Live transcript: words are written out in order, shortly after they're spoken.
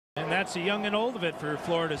And that's the young and old of it for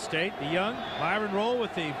Florida State. The young, Myron Rolle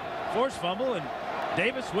with the forced fumble, and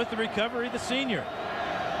Davis with the recovery, the senior.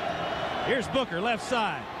 Here's Booker, left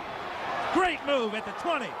side. Great move at the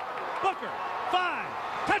 20. Booker, 5.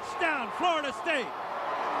 Touchdown, Florida State.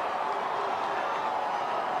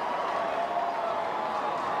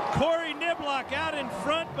 Corey Niblock out in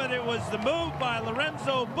front, but it was the move by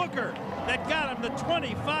Lorenzo Booker that got him the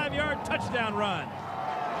 25-yard touchdown run.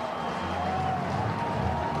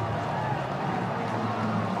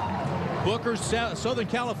 Booker, Southern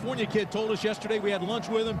California kid, told us yesterday, we had lunch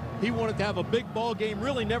with him. He wanted to have a big ball game,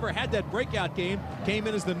 really never had that breakout game. Came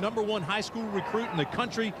in as the #1 high school recruit in the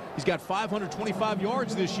country. He's got 525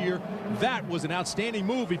 yards this year. That was an outstanding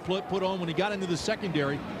move he put on when he got into the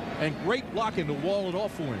secondary, and great blocking to wall it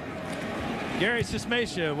off for him. Gary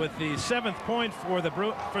Sismacia with the 7th point for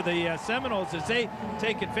the Seminoles as they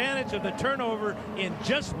take advantage of the turnover in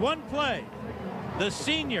just one play. The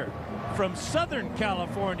senior from Southern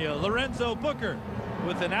California, Lorenzo Booker,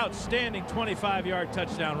 with an outstanding 25-yard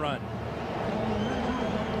touchdown run.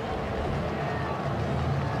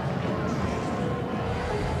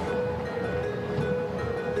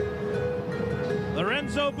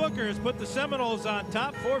 Lorenzo Booker has put the Seminoles on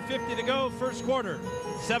top. 4:50 to go, first quarter.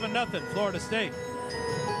 7-0 Florida State.